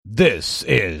This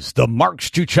is the Mark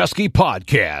Struczewski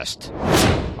Podcast.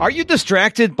 Are you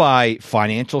distracted by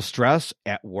financial stress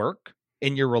at work,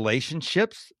 in your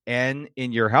relationships, and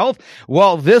in your health?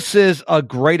 Well, this is a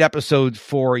great episode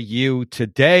for you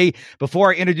today.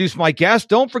 Before I introduce my guest,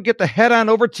 don't forget to head on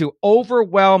over to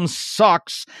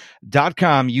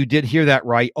overwhelmsucks.com. You did hear that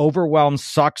right,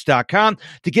 overwhelmsucks.com,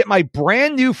 to get my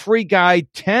brand new free guide,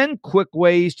 10 quick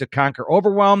ways to conquer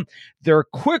overwhelm. They're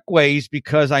quick ways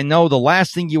because I know the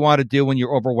last thing you want to do when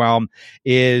you're overwhelmed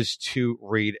is to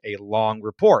read a long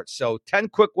report. So 10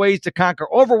 quick ways to conquer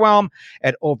overwhelm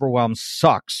at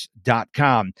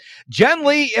overwhelmsucks.com. Jen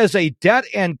Lee is a debt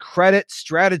and credit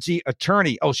strategy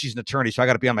attorney. Oh, she's an attorney, so I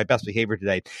got to be on my best behavior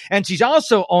today. And she's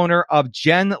also owner of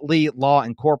Jen Lee Law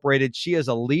Incorporated. She is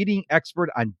a leading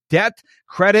expert on debt,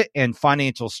 credit, and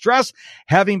financial stress,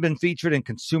 having been featured in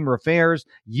Consumer Affairs,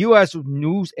 U.S.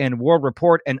 News and World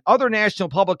Report, and other national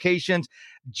publications.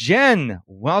 Jen,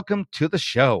 welcome to the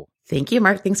show. Thank you,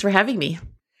 Mark. Thanks for having me.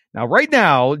 Now, right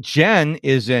now, Jen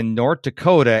is in North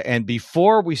Dakota, and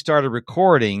before we started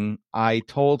recording, I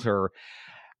told her,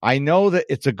 I know that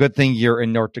it's a good thing you're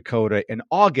in North Dakota in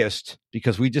August,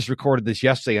 because we just recorded this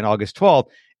yesterday on August 12th,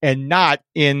 and not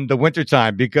in the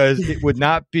wintertime, because it would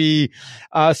not be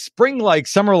spring-like,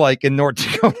 summer-like in North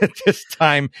Dakota this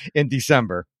time in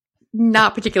December.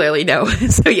 Not particularly, no.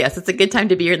 So yes, it's a good time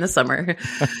to be here in the summer.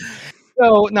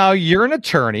 So now you're an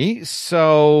attorney.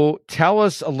 So tell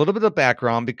us a little bit of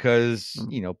background, because,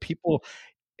 you know, people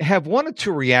have one or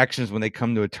two reactions when they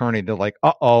come to attorney. They're like,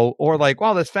 uh-oh, or like,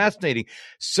 wow, that's fascinating.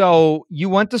 So you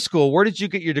went to school. Where did you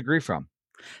get your degree from?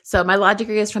 So my law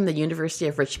degree is from the University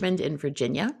of Richmond in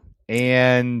Virginia.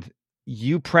 And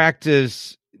you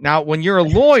practice now when you're a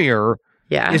lawyer.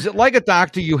 Yeah. Is it like a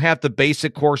doctor? You have the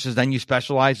basic courses, then you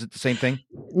specialize at the same thing?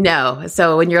 No.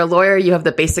 So when you're a lawyer, you have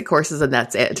the basic courses and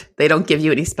that's it. They don't give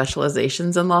you any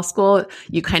specializations in law school.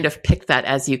 You kind of pick that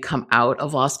as you come out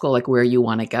of law school, like where you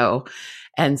want to go.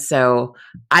 And so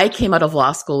I came out of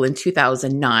law school in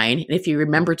 2009. And if you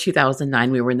remember 2009,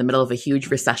 we were in the middle of a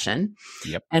huge recession.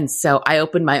 Yep. And so I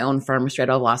opened my own firm straight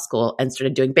out of law school and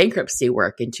started doing bankruptcy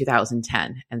work in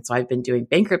 2010. And so I've been doing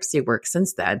bankruptcy work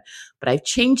since then, but I've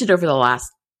changed it over the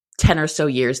last 10 or so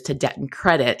years to debt and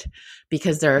credit,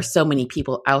 because there are so many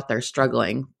people out there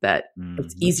struggling that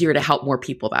it's easier to help more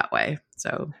people that way.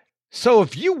 So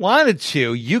if you wanted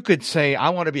to, you could say,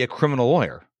 I want to be a criminal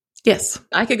lawyer. Yes,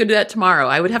 I could go do that tomorrow.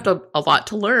 I would have a lot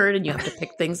to learn and you have to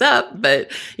pick things up.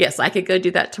 But yes, I could go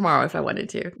do that tomorrow if I wanted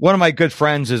to. One of my good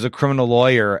friends is a criminal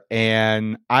lawyer.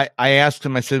 And I asked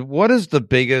him, I said, what is the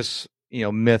biggest,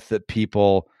 myth that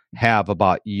people have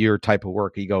about your type of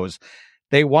work? He goes,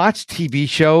 they watch TV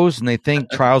shows and they think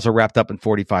trials are wrapped up in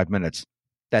 45 minutes.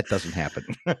 That doesn't happen.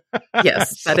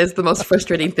 Yes, that is the most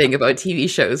frustrating thing about TV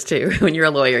shows too. When you're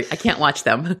a lawyer, I can't watch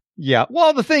them. Yeah.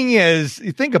 Well, the thing is,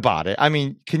 you think about it. I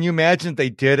mean, can you imagine if they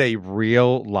did a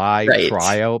real live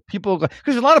trial? People, because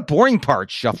there's a lot of boring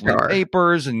parts, shuffling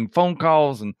papers and phone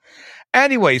calls. And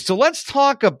anyway, so let's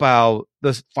talk about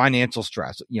this financial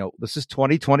stress. This is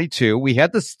 2022. We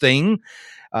had this thing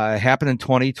happened in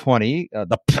 2020.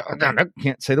 The pandemic,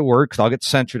 can't say the word because I'll get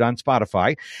censored on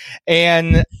Spotify.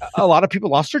 And a lot of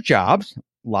people lost their jobs.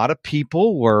 A lot of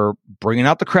people were bringing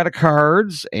out the credit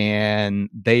cards, and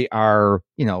they are,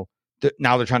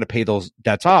 now they're trying to pay those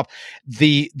debts off.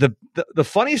 The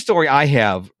funny story I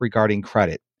have regarding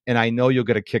credit, and I know you'll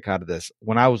get a kick out of this.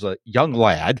 When I was a young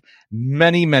lad,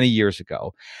 many, many years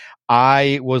ago,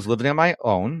 I was living on my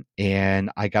own, and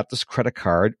I got this credit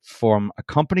card from a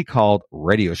company called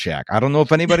Radio Shack. I don't know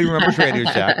if anybody remembers Radio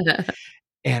Shack.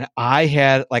 And I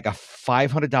had like a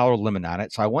 $500 limit on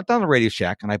it. So I went down to Radio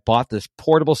Shack and I bought this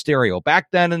portable stereo.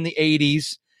 Back then in the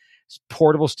 80s,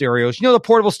 portable stereos. The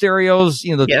portable stereos,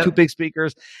 the two big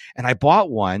speakers. And I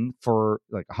bought one for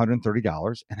like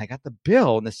 $130, and I got the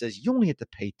bill and it says, you only have to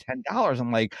pay $10.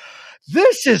 I'm like,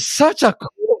 this is such a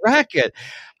cool racket.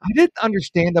 I didn't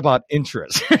understand about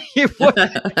interest.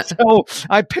 So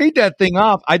I paid that thing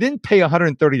off. I didn't pay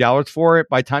 $130 for it.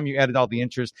 By the time you added all the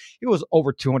interest, it was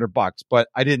over $200, but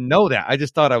I didn't know that. I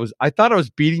just thought I was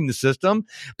beating the system.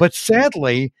 But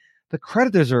sadly, the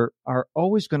creditors are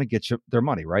always going to get their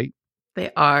money, right?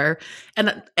 They are.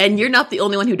 And you're not the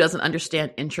only one who doesn't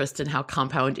understand interest and how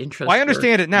compound interest I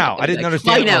understand it now. I didn't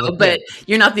understand it. I know, but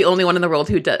you're not the only one in the world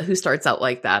who starts out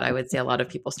like that. I would say a lot of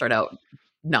people start out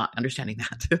not understanding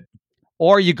that.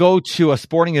 Or you go to a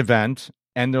sporting event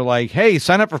and they're like, hey,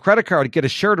 sign up for credit card to get a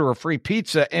shirt or a free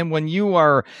pizza. And when you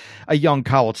are a young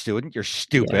college student, you're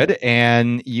stupid.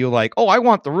 And you like, oh, I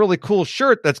want the really cool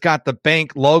shirt that's got the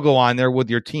bank logo on there with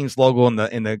your team's logo in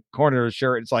the corner of the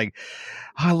shirt. It's like,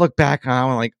 I look back on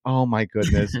it, I'm like, oh my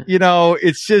goodness.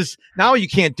 It's just, now you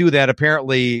can't do that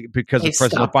apparently because of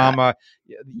President Obama.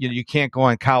 You can't go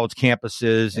on college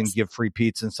campuses and give free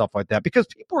pizza and stuff like that because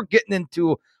people were getting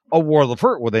into a world of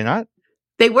hurt, were they not?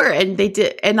 They were, and they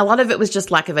did. And a lot of it was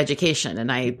just lack of education.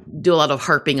 And I do a lot of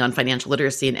harping on financial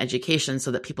literacy and education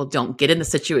so that people don't get in the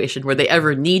situation where they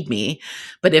ever need me.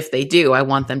 But if they do, I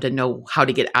want them to know how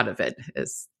to get out of it,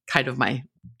 is kind of my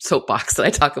soapbox that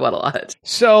I talk about a lot.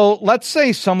 So let's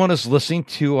say someone is listening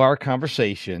to our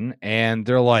conversation and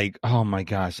they're like, oh my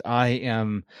gosh, I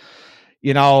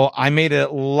made a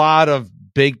lot of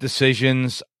big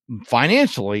decisions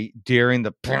financially during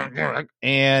the pandemic,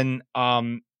 and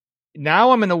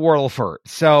now I'm in a world of hurt.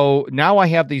 So now I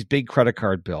have these big credit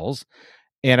card bills,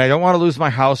 and I don't want to lose my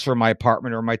house or my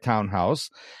apartment or my townhouse.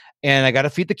 And I got to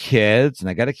feed the kids, and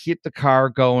I got to keep the car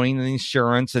going and the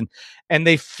insurance, and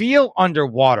they feel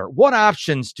underwater. What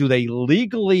options do they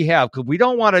legally have? Because we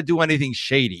don't want to do anything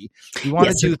shady. We want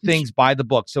to do things by the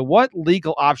book. So what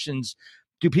legal options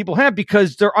do people have?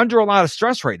 Because they're under a lot of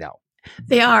stress right now.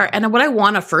 They are. And what I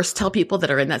want to first tell people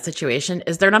that are in that situation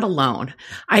is they're not alone.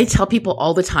 I tell people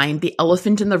all the time, the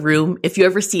elephant in the room, if you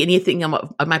ever see anything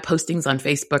of my postings on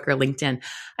Facebook or LinkedIn,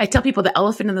 I tell people the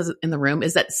elephant in the room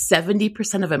is that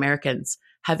 70% of Americans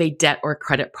have a debt or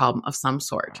credit problem of some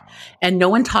sort. And no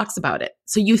one talks about it.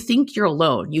 So you think you're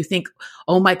alone. You think,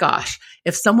 oh my gosh,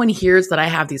 if someone hears that I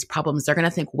have these problems, they're going to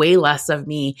think way less of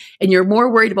me. And you're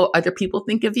more worried about other people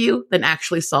think of you than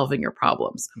actually solving your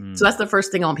problems. So that's the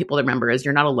first thing I want people to remember is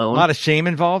you're not alone. A lot of shame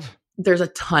involved. There's a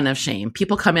ton of shame.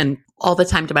 People come in all the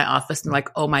time to my office and like,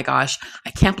 oh my gosh,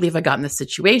 I can't believe I got in this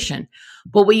situation.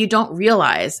 But what you don't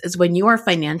realize is when you are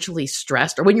financially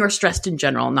stressed, or when you are stressed in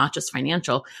general, not just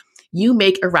financial, you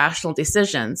make irrational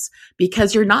decisions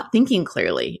because you're not thinking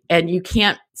clearly and you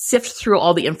can't sift through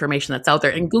all the information that's out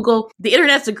there. And Google, the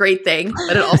internet's a great thing,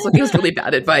 but it also gives really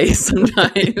bad advice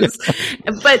sometimes.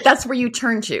 But that's where you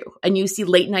turn to, and you see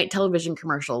late night television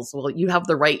commercials. Well, you have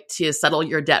the right to settle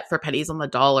your debt for pennies on the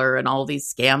dollar and all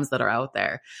these scams that are out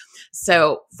there.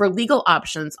 So for legal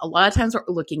options, a lot of times what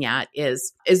we're looking at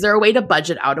is there a way to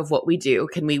budget out of what we do?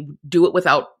 Can we do it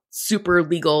without super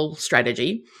legal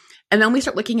strategy? And then we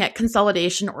start looking at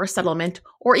consolidation or settlement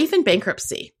or even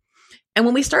bankruptcy. And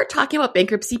when we start talking about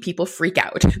bankruptcy, people freak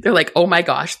out. They're like, oh my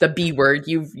gosh, the B word,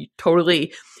 you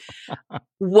totally.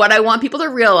 What I want people to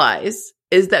realize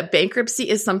is that bankruptcy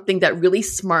is something that really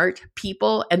smart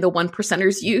people and the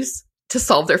 1%ers use to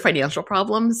solve their financial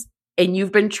problems. And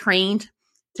you've been trained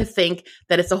to think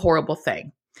that it's a horrible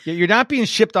thing. You're not being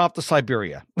shipped off to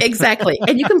Siberia. Exactly.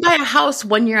 And you can buy a house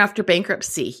 1 year after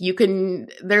bankruptcy.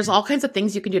 There's all kinds of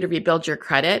things you can do to rebuild your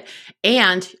credit.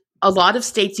 And a lot of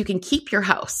states, you can keep your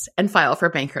house and file for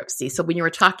bankruptcy. So when you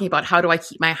were talking about how do I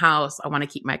keep my house? I want to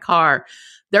keep my car.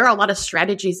 There are a lot of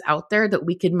strategies out there that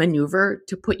we can maneuver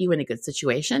to put you in a good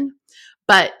situation.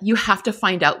 But you have to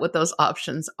find out what those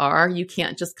options are. You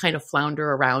can't just kind of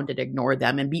flounder around and ignore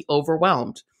them and be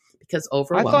overwhelmed. Because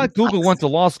I thought Google went to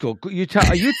law school. Are you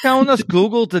telling us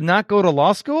Google did not go to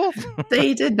law school?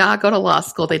 They did not go to law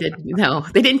school. They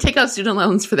didn't take out student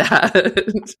loans for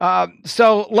that.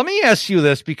 So let me ask you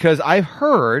this, because I've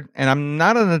heard, and I'm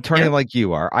not an attorney like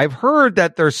you are, I've heard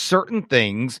that there's certain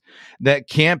things that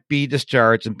can't be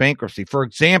discharged in bankruptcy. For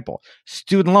example,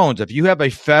 student loans. If you have a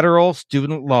federal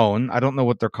student loan, I don't know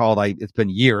what they're called. It's been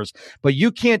years, but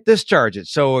you can't discharge it.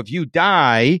 So if you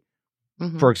die,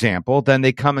 for example, then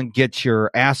they come and get your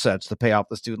assets to pay off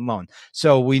the student loan.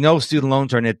 So we know student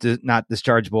loans are not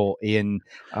dischargeable in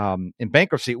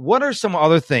bankruptcy. What are some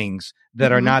other things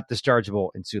that are not dischargeable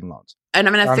in student loans? And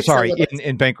I'm going to fix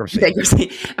in bankruptcy.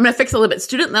 I'm going to fix a little bit.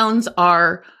 Student loans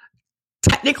are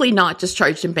technically not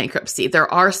discharged in bankruptcy.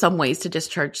 There are some ways to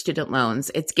discharge student loans.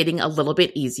 It's getting a little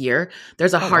bit easier.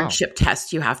 There's a hardship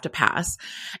test you have to pass.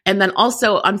 And then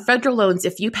also on federal loans,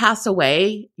 if you pass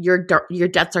away, your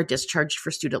debts are discharged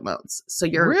for student loans. So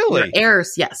your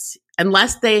heirs, yes.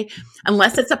 Unless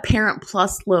it's a parent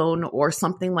plus loan or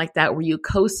something like that where you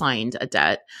co-signed a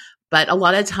debt. But a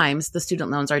lot of times the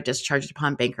student loans are discharged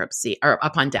upon bankruptcy or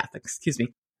upon death, excuse me.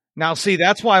 Now, see,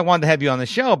 that's why I wanted to have you on the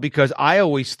show, because I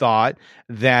always thought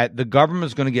that the government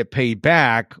is going to get paid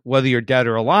back whether you're dead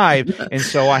or alive. And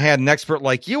so I had an expert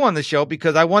like you on the show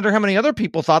because I wonder how many other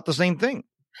people thought the same thing.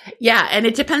 Yeah. And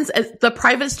it depends. The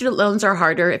private student loans are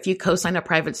harder. If you co-sign a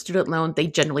private student loan, they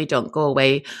generally don't go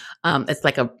away. It's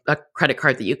like a credit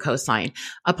card that you co-sign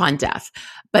upon death.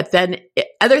 But then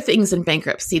other things in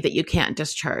bankruptcy that you can't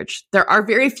discharge. There are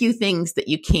very few things that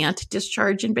you can't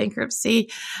discharge in bankruptcy.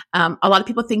 A lot of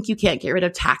people think you can't get rid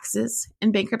of taxes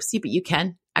in bankruptcy, but you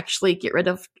can actually get rid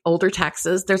of older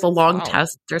taxes. There's a long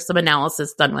test. There's some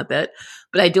analysis done with it,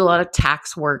 but I do a lot of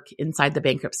tax work inside the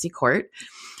bankruptcy court.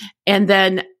 And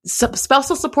then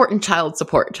spousal support and child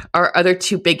support are other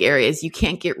two big areas. You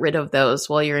can't get rid of those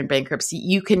while you're in bankruptcy.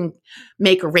 You can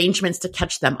make arrangements to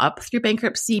catch them up through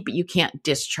bankruptcy, but you can't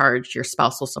discharge your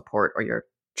spousal support or your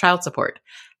child support.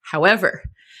 However,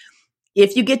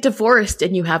 if you get divorced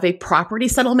and you have a property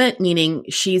settlement, meaning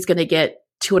she's going to get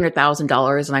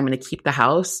 $200,000 and I'm going to keep the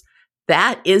house,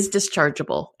 that is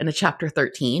dischargeable in a Chapter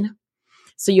 13.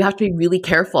 So you have to be really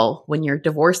careful when you're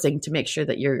divorcing to make sure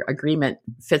that your agreement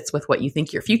fits with what you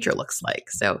think your future looks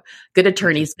like. So good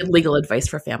attorneys, good legal advice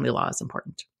for family law is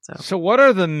important. So what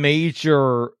are the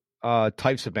major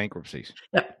types of bankruptcies?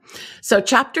 Yep. So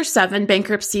Chapter 7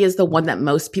 bankruptcy is the one that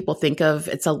most people think of.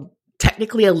 It's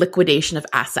technically a liquidation of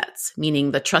assets,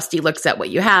 meaning the trustee looks at what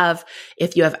you have.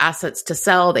 If you have assets to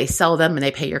sell, they sell them and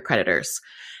they pay your creditors.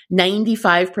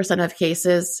 95% of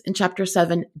cases in Chapter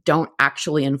 7 don't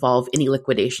actually involve any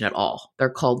liquidation at all. They're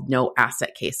called no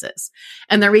asset cases.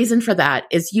 And the reason for that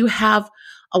is you have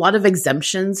a lot of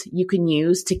exemptions you can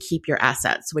use to keep your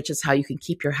assets, which is how you can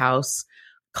keep your house,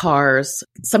 cars,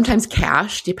 sometimes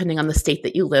cash, depending on the state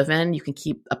that you live in. You can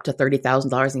keep up to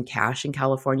 $30,000 in cash in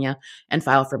California and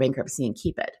file for bankruptcy and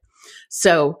keep it.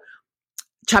 So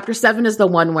Chapter 7 is the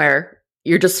one where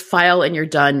you just file and you're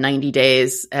done 90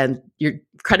 days and your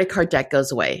credit card debt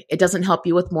goes away. It doesn't help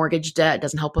you with mortgage debt. It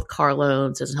doesn't help with car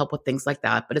loans. It doesn't help with things like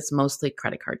that, but it's mostly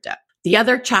credit card debt. The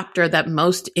other chapter that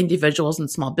most individuals and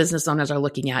small business owners are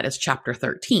looking at is Chapter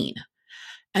 13.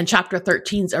 And Chapter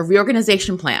 13 is a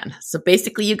reorganization plan. So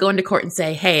basically you go into court and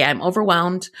say, hey, I'm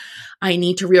overwhelmed. I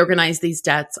need to reorganize these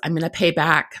debts. I'm going to pay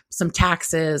back some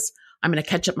taxes. I'm going to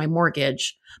catch up my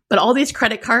mortgage. But all these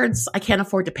credit cards, I can't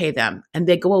afford to pay them. And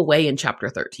they go away in Chapter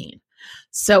 13.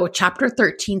 So Chapter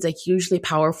 13 is a hugely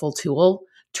powerful tool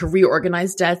to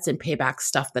reorganize debts and pay back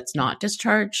stuff that's not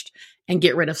discharged and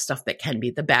get rid of stuff that can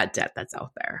be the bad debt that's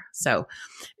out there. So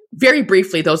very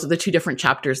briefly, those are the two different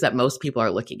chapters that most people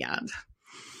are looking at.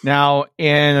 Now,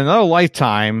 in another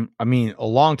lifetime, I mean, a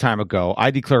long time ago, I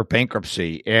declared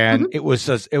bankruptcy, and it was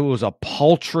a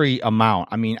paltry amount.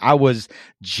 I mean, I was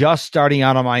just starting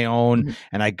out on my own,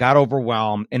 and I got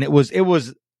overwhelmed, and it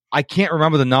was. I can't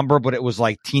remember the number, but it was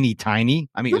like teeny tiny.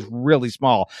 I mean, it was really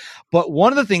small. But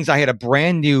one of the things, I had a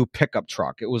brand new pickup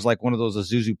truck. It was like one of those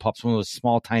Isuzu Pups, one of those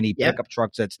small, tiny pickup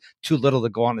trucks that's too little to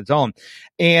go on its own.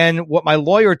 And what my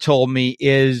lawyer told me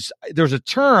is there's a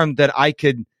term that I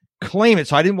could claim it.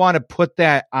 So I didn't want to put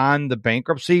that on the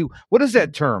bankruptcy. What is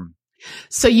that term?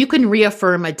 So you can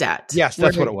reaffirm a debt. Yes,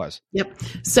 that's what it was. Yep.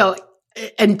 So,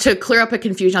 and to clear up a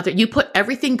confusion out there, you put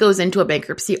everything goes into a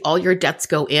bankruptcy, all your debts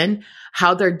go in.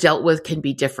 How they're dealt with can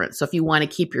be different. So if you want to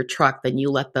keep your truck, then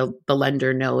you let the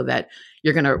lender know that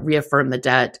you're going to reaffirm the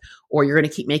debt or you're going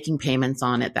to keep making payments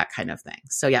on it, that kind of thing.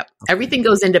 So yeah, everything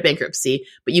goes into bankruptcy,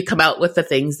 but you come out with the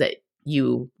things that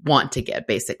you want to get,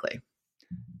 basically.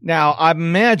 Now, I'm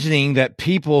imagining that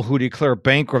people who declare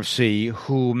bankruptcy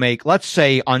who make, let's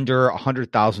say, under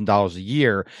 $100,000 a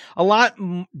year, a lot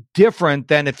different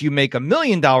than if you make $1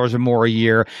 million or more a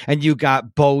year and you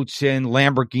got boats and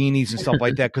Lamborghinis and stuff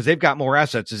like that, because they've got more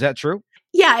assets. Is that true?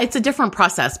 Yeah, it's a different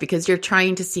process because you're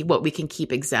trying to see what we can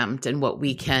keep exempt and what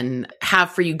we can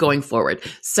have for you going forward.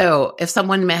 So if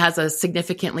someone has a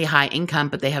significantly high income,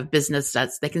 but they have business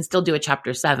debts, they can still do a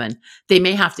Chapter 7. They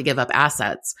may have to give up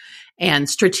assets. And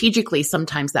strategically,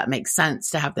 sometimes that makes sense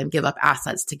to have them give up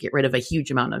assets to get rid of a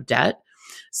huge amount of debt.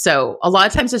 So a lot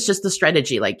of times it's just the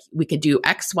strategy, like we could do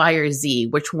X, Y, or Z.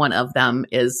 Which one of them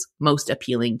is most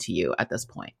appealing to you at this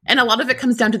point? And a lot of it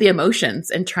comes down to the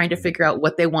emotions and trying to figure out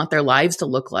what they want their lives to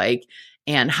look like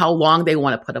and how long they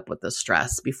want to put up with the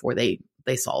stress before they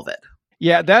solve it.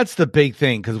 Yeah, that's the big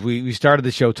thing, because we started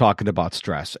the show talking about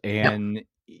stress. And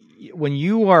when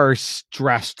you are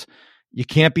stressed, you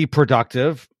can't be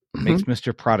productive. Makes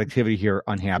Mr. Productivity here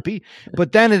unhappy.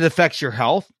 But then it affects your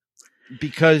health.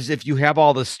 Because if you have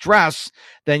all the stress,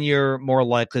 then you're more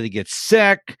likely to get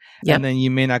sick, and then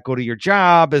you may not go to your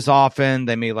job as often.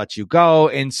 They may let you go.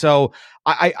 And so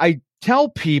I tell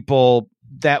people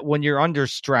that when you're under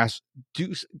stress,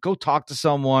 go talk to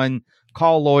someone,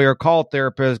 call a lawyer, call a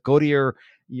therapist, go to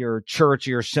your church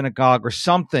or your synagogue or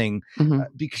something,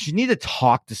 because you need to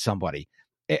talk to somebody.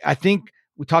 I think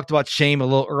we talked about shame a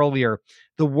little earlier.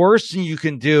 The worst thing you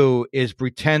can do is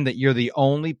pretend that you're the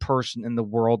only person in the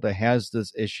world that has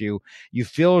this issue. You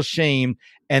feel ashamed,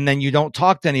 and then you don't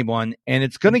talk to anyone, and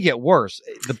it's going to get worse.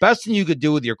 The best thing you could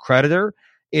do with your creditor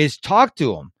is talk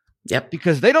to them. Yep.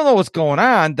 Because they don't know what's going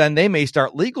on, then they may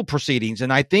start legal proceedings.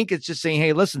 And I think it's just saying,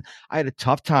 hey, listen, I had a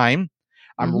tough time.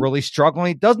 I'm really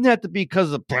struggling. It doesn't have to be because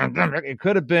of the pandemic. It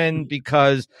could have been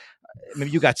because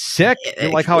maybe you got sick. You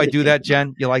like how I do that,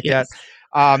 Jen? You like that?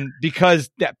 Because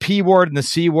that P word and the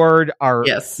C word are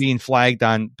being flagged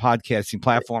on podcasting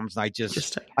platforms. And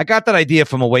I got that idea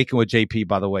from Awaken with JP,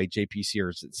 by the way. JP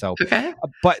Sears. So,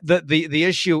 but the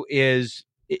issue is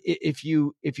if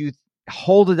you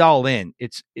hold it all in,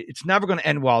 it's never going to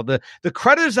end well. The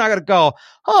creditor's not going to go,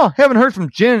 oh, haven't heard from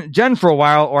Jen for a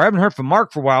while, or haven't heard from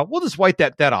Mark for a while. We'll just wipe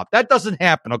that debt off. That doesn't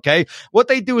happen. Okay. What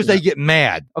they do is they get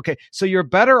mad. Okay. So you're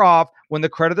better off when the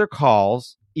creditor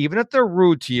calls, even if they're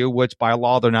rude to you, which by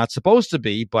law they're not supposed to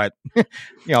be, but it's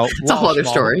a whole other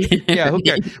story. Who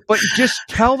cares? But just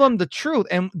tell them the truth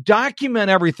and document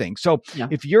everything. So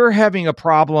if you're having a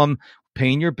problem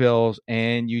paying your bills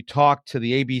and you talk to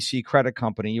the ABC credit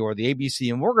company or the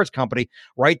ABC mortgage company,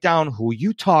 write down who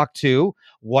you talked to,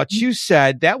 what you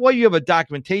said. That way you have a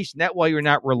documentation. That way you're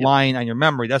not relying on your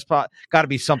memory. That's got to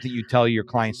be something you tell your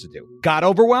clients to do. Got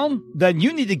overwhelmed? Then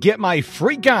you need to get my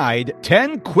free guide,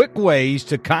 10 Quick Ways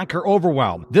to Conquer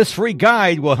Overwhelm. This free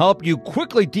guide will help you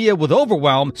quickly deal with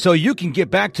overwhelm so you can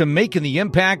get back to making the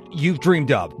impact you've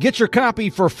dreamed of. Get your copy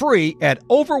for free at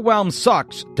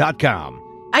overwhelmsucks.com.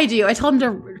 I do. I tell them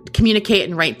to communicate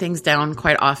and write things down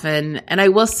quite often. And I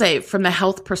will say, from the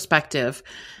health perspective,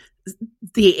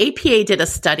 the APA did a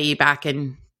study back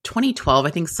in 2012. I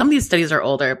think some of these studies are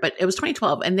older, but it was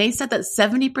 2012. And they said that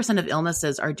 70% of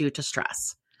illnesses are due to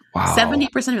stress. Wow.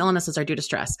 70% of illnesses are due to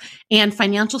stress. And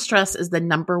financial stress is the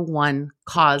number one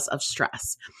cause of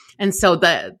stress. And so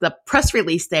the press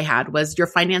release they had was, your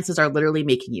finances are literally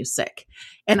making you sick.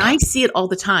 And I see it all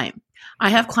the time. I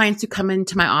have clients who come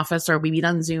into my office, or we meet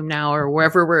on Zoom now, or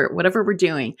whatever we're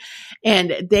doing.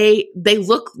 And they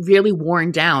look really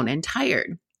worn down and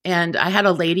tired. And I had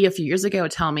a lady a few years ago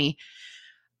tell me,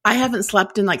 I haven't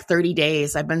slept in like 30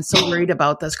 days. I've been so worried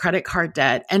about this credit card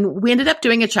debt. And we ended up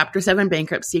doing a Chapter 7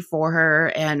 bankruptcy for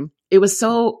her. And it was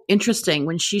so interesting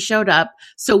when she showed up.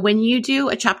 So when you do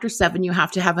a Chapter 7, you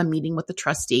have to have a meeting with the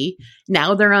trustee.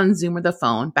 Now they're on Zoom or the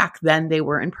phone. Back then they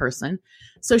were in person.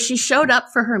 So she showed up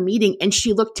for her meeting and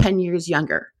she looked 10 years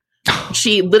younger.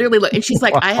 She literally looked, and she's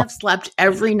like, I have slept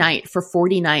every night for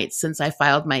 40 nights since I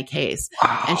filed my case.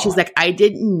 Wow. And she's like, I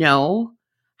didn't know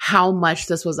how much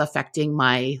this was affecting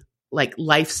my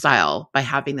lifestyle by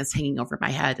having this hanging over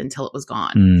my head until it was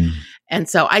gone. And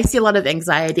so I see a lot of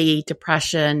anxiety,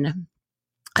 depression.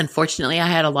 Unfortunately, I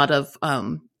had a lot of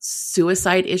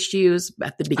suicide issues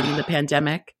at the beginning of the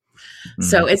pandemic.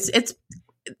 So it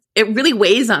really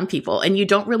weighs on people, and you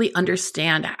don't really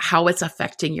understand how it's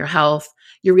affecting your health,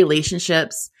 your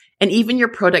relationships, and even your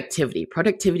productivity.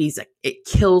 It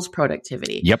kills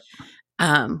productivity. Yep.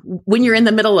 When you're in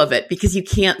the middle of it, because you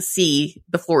can't see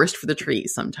the forest for the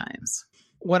trees sometimes.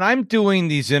 When I'm doing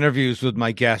these interviews with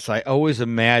my guests, I always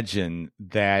imagine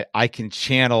that I can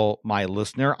channel my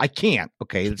listener. I can't.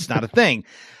 Okay. It's not a thing.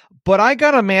 But I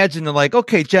got to imagine that, like,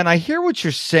 okay, Jen, I hear what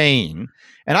you're saying,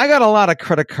 and I got a lot of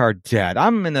credit card debt.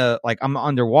 I'm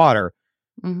underwater.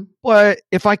 But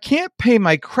if I can't pay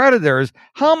my creditors,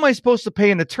 how am I supposed to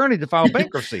pay an attorney to file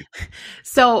bankruptcy?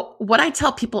 So what I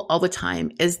tell people all the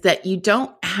time is that you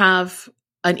don't have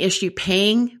an issue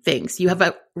paying things. You have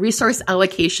a resource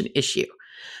allocation issue.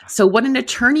 So what an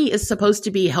attorney is supposed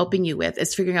to be helping you with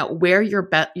is figuring out where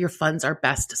your funds are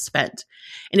best spent.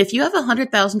 And if you have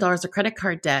 $100,000 of credit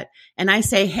card debt, and I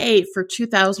say, hey, for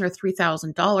 $2,000 or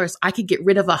 $3,000, I could get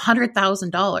rid of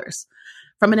 $100,000.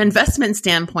 From an investment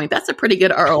standpoint, that's a pretty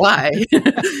good ROI,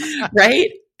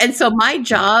 right? And so my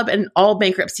job, and all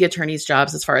bankruptcy attorneys'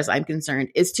 jobs, as far as I'm concerned,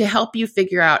 is to help you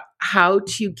figure out how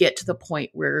to get to the point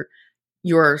where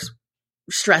your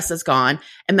stress is gone,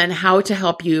 and then how to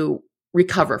help you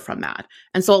recover from that.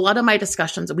 And so a lot of my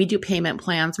discussions, we do payment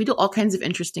plans, we do all kinds of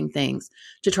interesting things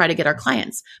to try to get our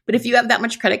clients. But if you have that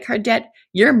much credit card debt,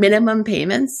 your minimum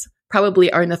payments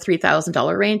probably are in the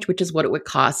 $3,000 range, which is what it would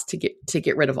cost to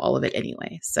get rid of all of it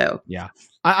anyway. So yeah,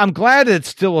 I'm glad it's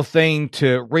still a thing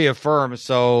to reaffirm.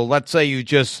 So let's say you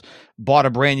just bought a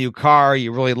brand new car,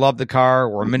 you really love the car,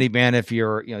 or a minivan if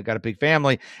you're got a big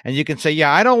family, and you can say, yeah,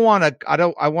 I want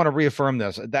to reaffirm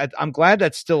this. That I'm glad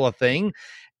that's still a thing.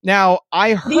 Now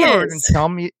I heard, and tell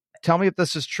me if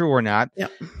this is true or not.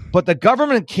 Yep. But the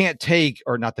government can't take,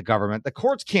 or not the government, the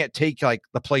courts can't take like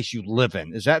the place you live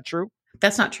in. Is that true?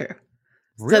 That's not true.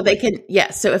 Really? So they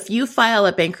can, So if you file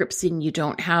a bankruptcy and you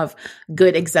don't have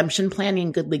good exemption planning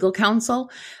and good legal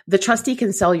counsel, the trustee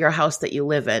can sell your house that you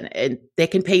live in, and they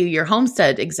can pay you your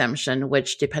homestead exemption,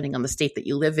 which depending on the state that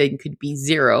you live in could be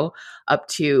 0 up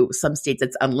to some states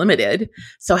it's unlimited.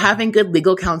 So having good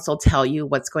legal counsel tell you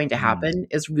what's going to happen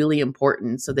is really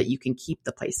important so that you can keep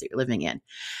the place that you're living in.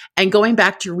 And going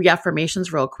back to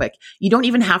reaffirmations real quick, you don't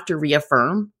even have to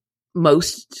reaffirm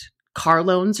most car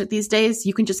loans these days.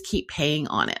 You can just keep paying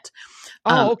on it.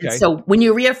 Okay. So when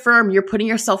you reaffirm, you're putting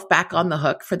yourself back on the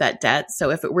hook for that debt. So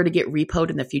if it were to get repoed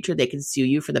in the future, they can sue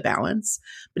you for the balance.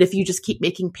 But if you just keep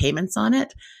making payments on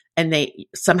it and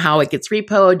somehow it gets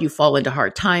repoed, you fall into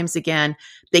hard times again,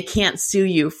 they can't sue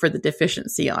you for the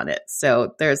deficiency on it.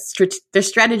 So there's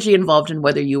strategy involved in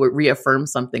whether you would reaffirm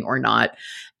something or not,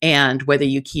 and whether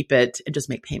you keep it and just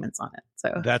make payments on it.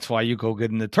 So that's why you go get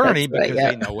an attorney, because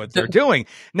they know what they're doing.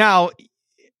 Now,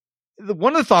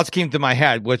 one of the thoughts came to my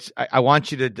head, which I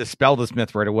want you to dispel this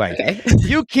myth right away. Okay.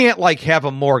 You can't have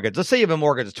a mortgage. Let's say you have a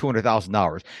mortgage of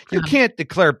 $200,000. You can't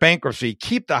declare bankruptcy,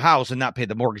 keep the house, and not pay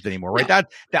the mortgage anymore, right?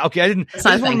 No. Okay. I just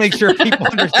want to make sure people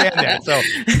understand that. So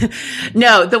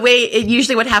no,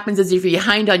 usually what happens is if you're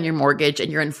behind on your mortgage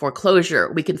and you're in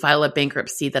foreclosure, we can file a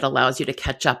bankruptcy that allows you to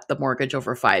catch up the mortgage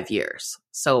over 5 years.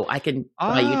 So I can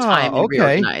buy you time and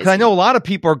reorganize. Because I know a lot of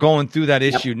people are going through that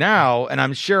issue now, and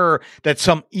I'm sure that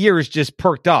some ears just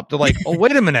perked up. They're like, oh,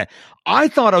 wait a minute. I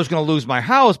thought I was going to lose my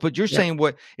house, but you're saying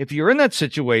if you're in that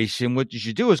situation, what you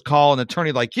should do is call an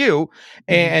attorney like you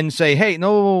and say, hey,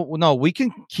 no, we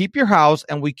can keep your house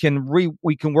and we can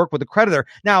work with the creditor.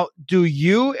 Now, do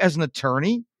you as an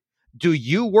attorney, do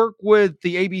you work with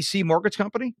the ABC Mortgage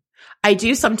Company? I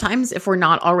do sometimes if we're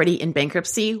not already in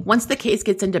bankruptcy. Once the case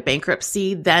gets into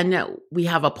bankruptcy, then we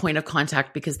have a point of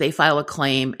contact because they file a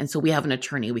claim. And so we have an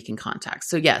attorney we can contact.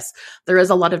 So yes, there is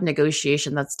a lot of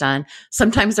negotiation that's done.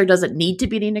 Sometimes there doesn't need to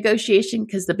be any negotiation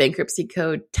because the bankruptcy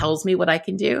code tells me what I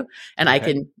can do and I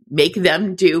can make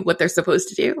them do what they're supposed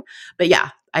to do. But yeah,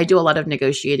 I do a lot of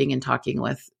negotiating and talking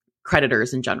with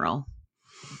creditors in general.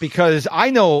 Because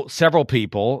I know several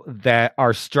people that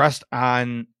are stressed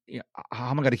on how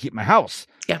am I going to keep my house?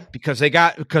 Yeah, because they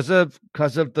got because of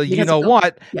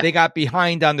the they got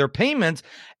behind on their payments,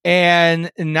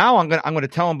 and now I'm going to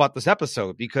tell them about this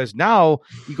episode because now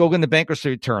you go get the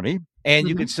bankruptcy attorney and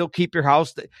you can still keep your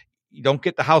house. You don't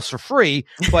get the house for free,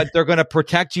 but they're going to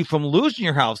protect you from losing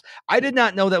your house. I did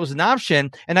not know that was an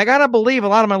option, and I got to believe a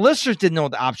lot of my listeners didn't know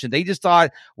the option. They just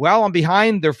thought, well, I'm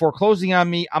behind. They're foreclosing on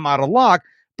me. I'm out of luck.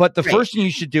 But the first thing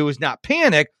you should do is not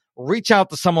panic. Reach out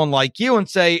to someone like you and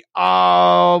say,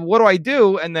 what do I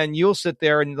do? And then you'll sit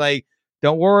there and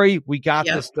don't worry, we got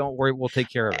this. Don't worry, we'll take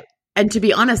care of it. And to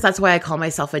be honest, that's why I call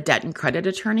myself a debt and credit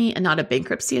attorney and not a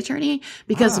bankruptcy attorney,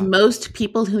 because most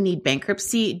people who need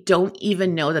bankruptcy don't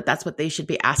even know that that's what they should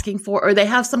be asking for, or they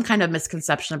have some kind of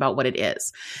misconception about what it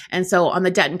is. And so on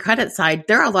the debt and credit side,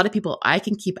 there are a lot of people I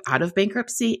can keep out of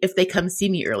bankruptcy if they come see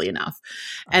me early enough.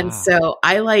 And so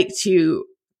I like to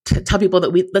tell people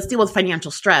that let's deal with financial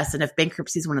stress. And if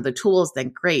bankruptcy is one of the tools, then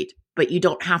great, but you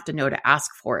don't have to know to ask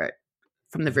for it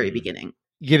from the very beginning.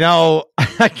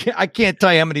 I can't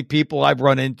tell you how many people I've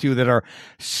run into that are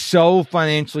so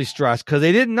financially stressed because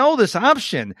they didn't know this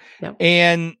option.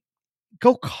 And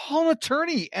go call an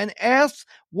attorney and ask,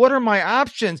 what are my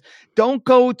options? Don't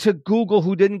go to Google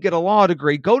who didn't get a law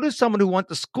degree. Go to someone who went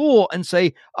to school and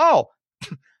say,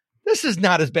 this is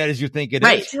not as bad as you think it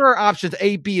is. Here are options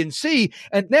A, B, and C.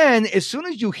 And then as soon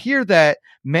as you hear that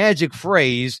magic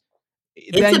phrase,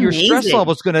 then your stress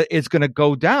level is gonna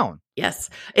go down. Yes.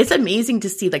 It's amazing to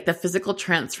see the physical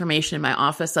transformation in my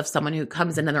office of someone who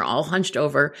comes in and they're all hunched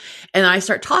over and I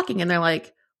start talking and they're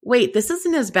like, wait, this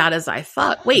isn't as bad as I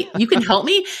thought. Wait, you can help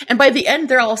me? And by the end,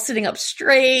 they're all sitting up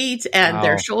straight and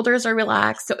their shoulders are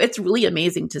relaxed. So it's really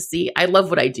amazing to see. I love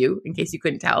what I do, in case you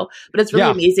couldn't tell, but it's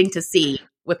really amazing to see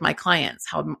with my clients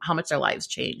how much their lives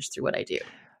change through what I do.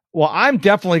 Well, I'm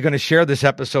definitely going to share this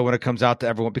episode when it comes out to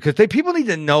everyone because people need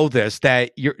to know this,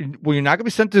 that you're not going to be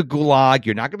sent to Gulag.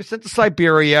 You're not going to be sent to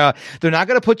Siberia. They're not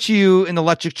going to put you in the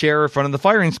electric chair in front of the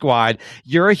firing squad.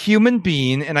 You're a human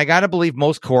being. And I got to believe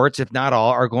most courts, if not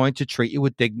all, are going to treat you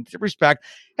with dignity and respect.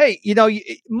 Hey,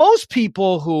 most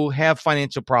people who have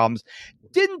financial problems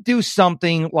didn't do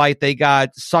something like they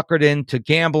got suckered into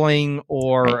gambling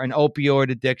or an opioid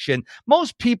addiction.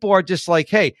 Most people are just like,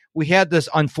 hey, we had this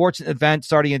unfortunate event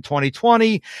starting in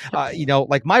 2020.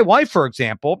 Like my wife, for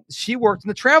example, she worked in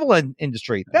the travel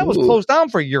industry. That was closed down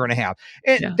for a year and a half.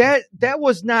 And that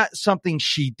was not something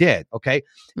she did. Okay.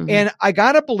 And I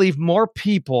got to believe more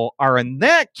people are in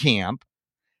that camp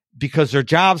because their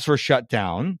jobs were shut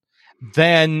down.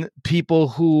 than people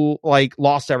who like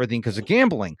lost everything because of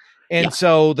gambling. And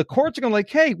so the courts are going to like,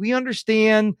 hey, we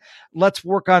understand. Let's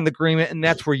work on the agreement. And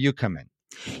that's where you come in.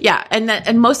 Yeah.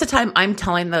 And most of the time I'm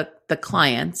telling the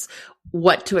clients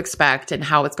what to expect and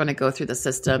how it's going to go through the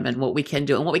system and what we can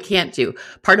do and what we can't do.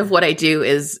 Part of what I do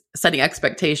is setting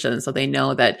expectations so they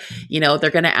know that, they're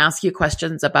going to ask you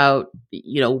questions about,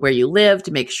 where you live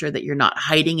to make sure that you're not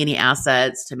hiding any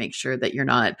assets, to make sure that you're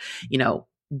not,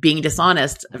 being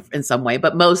dishonest in some way.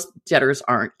 But most debtors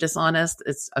aren't dishonest.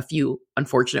 It's a few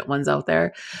unfortunate ones out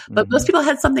there. But most people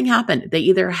had something happen. They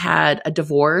either had a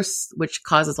divorce, which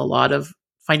causes a lot of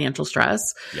financial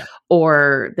stress,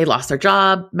 or they lost their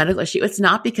job, medical issue. It's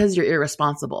not because you're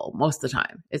irresponsible most of the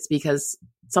time. It's because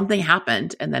something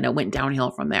happened and then it went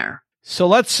downhill from there. So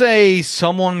let's say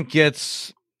someone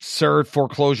gets served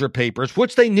foreclosure papers,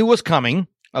 which they knew was coming.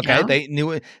 Okay. Yeah. They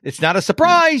knew it. It's not a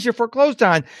surprise. You're foreclosed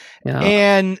on. Yeah.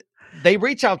 And they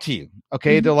reach out to you.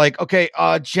 Okay. They're like, okay,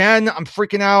 Jen, I'm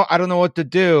freaking out. I don't know what to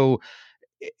do.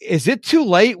 Is it too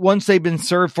late once they've been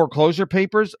served foreclosure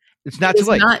papers? It's not too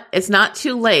late. It's not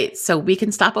too late. So we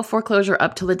can stop a foreclosure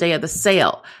up till the day of the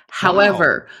sale.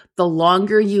 However, the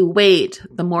longer you wait,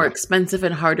 the more expensive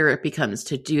and harder it becomes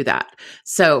to do that.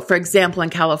 So for example, in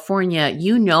California,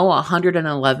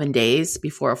 111 days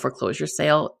before a foreclosure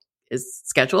sale is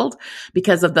scheduled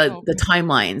because of the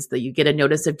timelines that you get a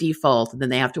notice of default and then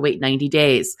they have to wait 90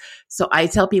 days. So I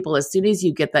tell people as soon as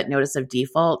you get that notice of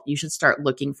default, you should start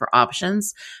looking for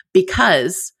options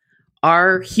because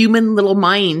our human little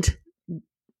mind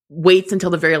waits until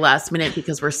the very last minute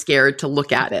because we're scared to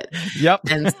look at it. Yep.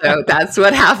 And so that's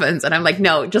what happens. And I'm like,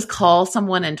 no, just call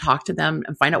someone and talk to them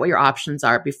and find out what your options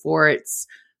are before it's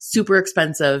super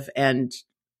expensive and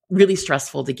really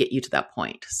stressful to get you to that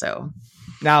point. So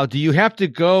now, do you have to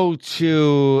go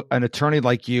to an attorney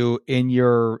like you in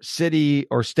your city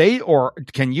or state, or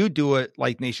can you do it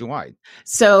like nationwide?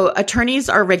 So attorneys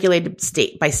are regulated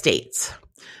state by states.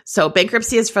 So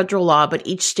bankruptcy is federal law, but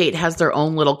each state has their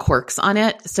own little quirks on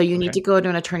it. So you need to go to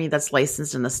an attorney that's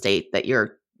licensed in the state that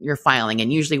you're filing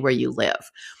and usually where you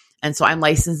live. And so I'm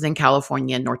licensed in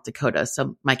California and North Dakota.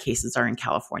 So my cases are in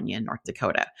California and North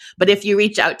Dakota. But if you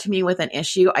reach out to me with an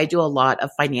issue, I do a lot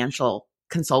of financial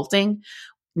consulting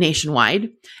nationwide.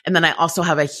 And then I also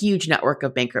have a huge network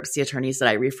of bankruptcy attorneys that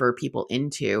I refer people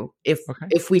into.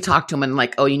 If we talk to them and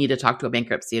like, oh, you need to talk to a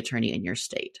bankruptcy attorney in your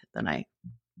state, then I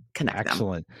connect them.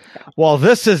 Excellent. Yeah. Well,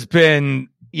 this has been,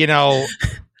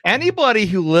 anybody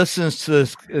who listens to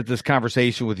this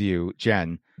conversation with you,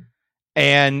 Jen,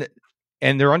 and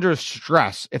they're under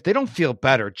stress, if they don't feel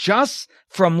better just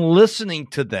from listening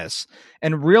to this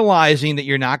and realizing that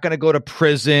you're not going to go to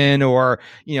prison or,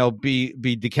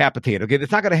 be decapitated. Okay.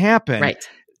 It's not going to happen. Right.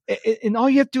 And all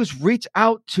you have to do is reach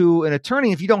out to an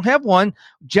attorney. If you don't have one,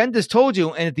 Jen just told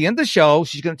you. And at the end of the show,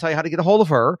 she's going to tell you how to get a hold of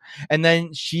her. And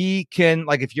then she can,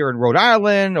 like, if you're in Rhode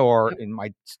Island or in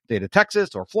my state of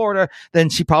Texas or Florida, then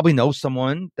she probably knows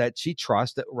someone that she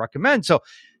trusts that will recommend. So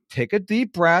take a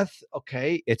deep breath.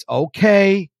 Okay. It's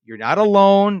okay. You're not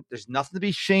alone. There's nothing to be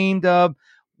ashamed of.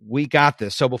 We got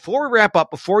this. So before we wrap up,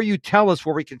 before you tell us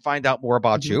where we can find out more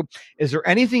about you, is there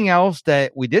anything else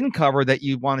that we didn't cover that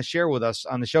you want to share with us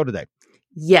on the show today?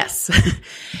 Yes.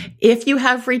 If you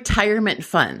have retirement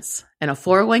funds and a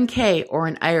 401k or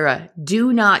an IRA,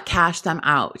 do not cash them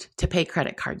out to pay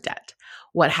credit card debt.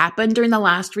 What happened during the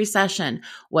last recession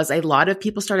was a lot of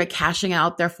people started cashing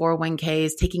out their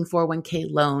 401ks, taking 401k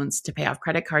loans to pay off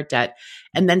credit card debt,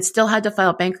 and then still had to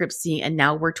file bankruptcy. And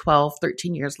now we're 12,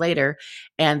 13 years later,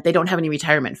 and they don't have any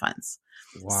retirement funds.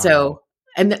 Wow. So,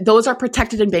 and those are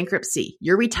protected in bankruptcy.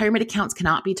 Your retirement accounts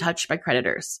cannot be touched by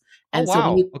creditors. And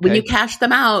so when you cash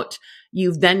them out,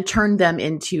 you've then turned them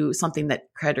into something that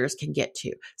creditors can get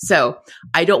to. So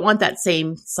I don't want that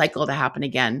same cycle to happen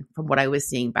again from what I was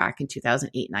seeing back in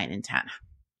 2008, 9, and 10.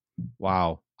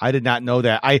 Wow. I did not know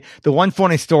that. The one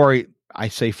funny story, I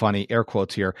say funny, air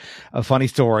quotes here, a funny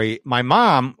story. My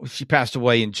mom, she passed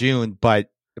away in June, but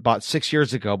about 6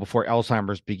 years ago, before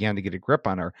Alzheimer's began to get a grip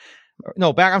on her,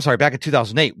 back in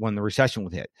 2008 when the recession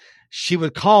would hit, she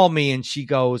would call me and she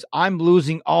goes, I'm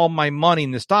losing all my money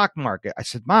in the stock market. I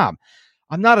said, Mom,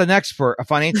 I'm not a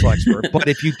financial expert, but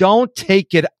if you don't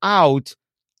take it out,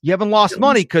 you haven't lost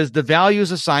money because the value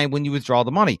is assigned when you withdraw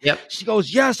the money. Yep. She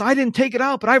goes, yes, I didn't take it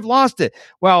out, but I've lost it.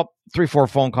 Well, 3-4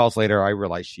 phone calls later, I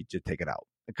realized she did take it out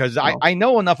because I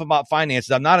know enough about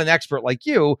finances. I'm not an expert like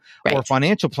you or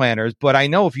financial planners, but I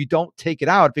know if you don't take it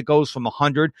out, if it goes from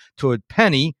 100 to a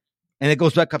penny, and it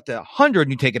goes back up to 100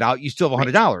 and you take it out, you still have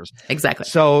 $100. Exactly.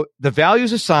 So the value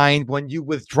is assigned when you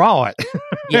withdraw it.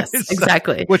 Yes,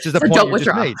 exactly. Which is the point don't you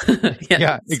withdraw. just made. Yes.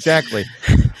 Yeah, exactly.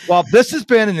 Well, this has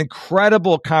been an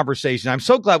incredible conversation. I'm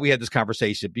so glad we had this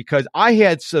conversation because I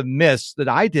had some myths that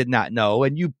I did not know,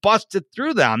 and you busted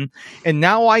through them. And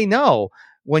now I know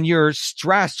when you're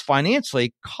stressed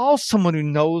financially, call someone who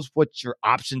knows what your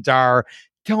options are.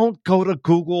 Don't go to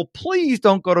Google. Please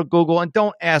don't go to Google, and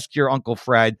don't ask your Uncle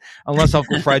Fred unless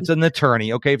Uncle Fred's an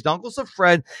attorney. Okay. If Uncle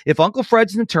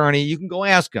Fred's an attorney, you can go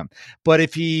ask him. But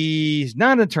if he's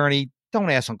not an attorney, don't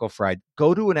ask Uncle Fred.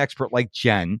 Go to an expert like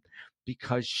Jen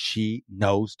because she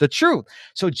knows the truth.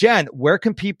 So Jen, where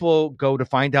can people go to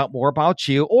find out more about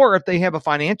you? Or if they have a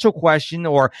financial question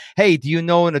or, hey, do you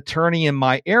know an attorney in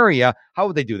my area? How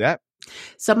would they do that?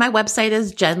 So my website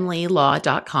is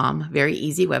jenleelaw.com. Very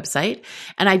easy website.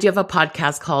 And I do have a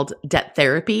podcast called Debt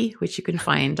Therapy, which you can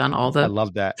find on all the... I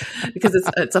love that. because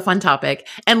it's a fun topic.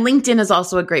 And LinkedIn is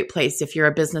also a great place if you're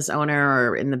a business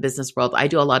owner or in the business world. I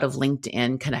do a lot of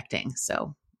LinkedIn connecting.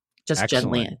 So just Jen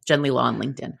Leelaw on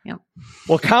LinkedIn. Yeah.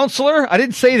 Well, counselor, I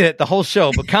didn't say that the whole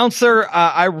show, but counselor,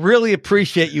 I really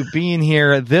appreciate you being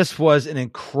here. This was an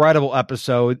incredible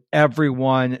episode.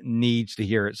 Everyone needs to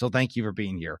hear it. So thank you for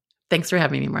being here. Thanks for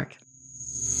having me, Mark.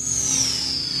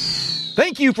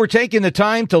 Thank you for taking the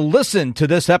time to listen to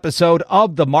this episode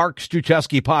of the Mark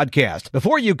Struczewski podcast.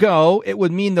 Before you go, it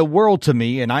would mean the world to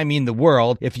me, and I mean the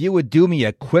world, if you would do me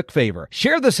a quick favor.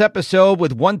 Share this episode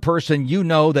with one person you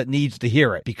know that needs to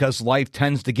hear it. Because life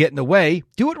tends to get in the way,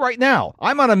 do it right now.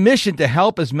 I'm on a mission to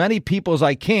help as many people as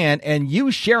I can, and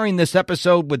you sharing this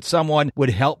episode with someone would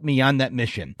help me on that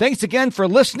mission. Thanks again for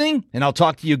listening, and I'll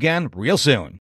talk to you again real soon.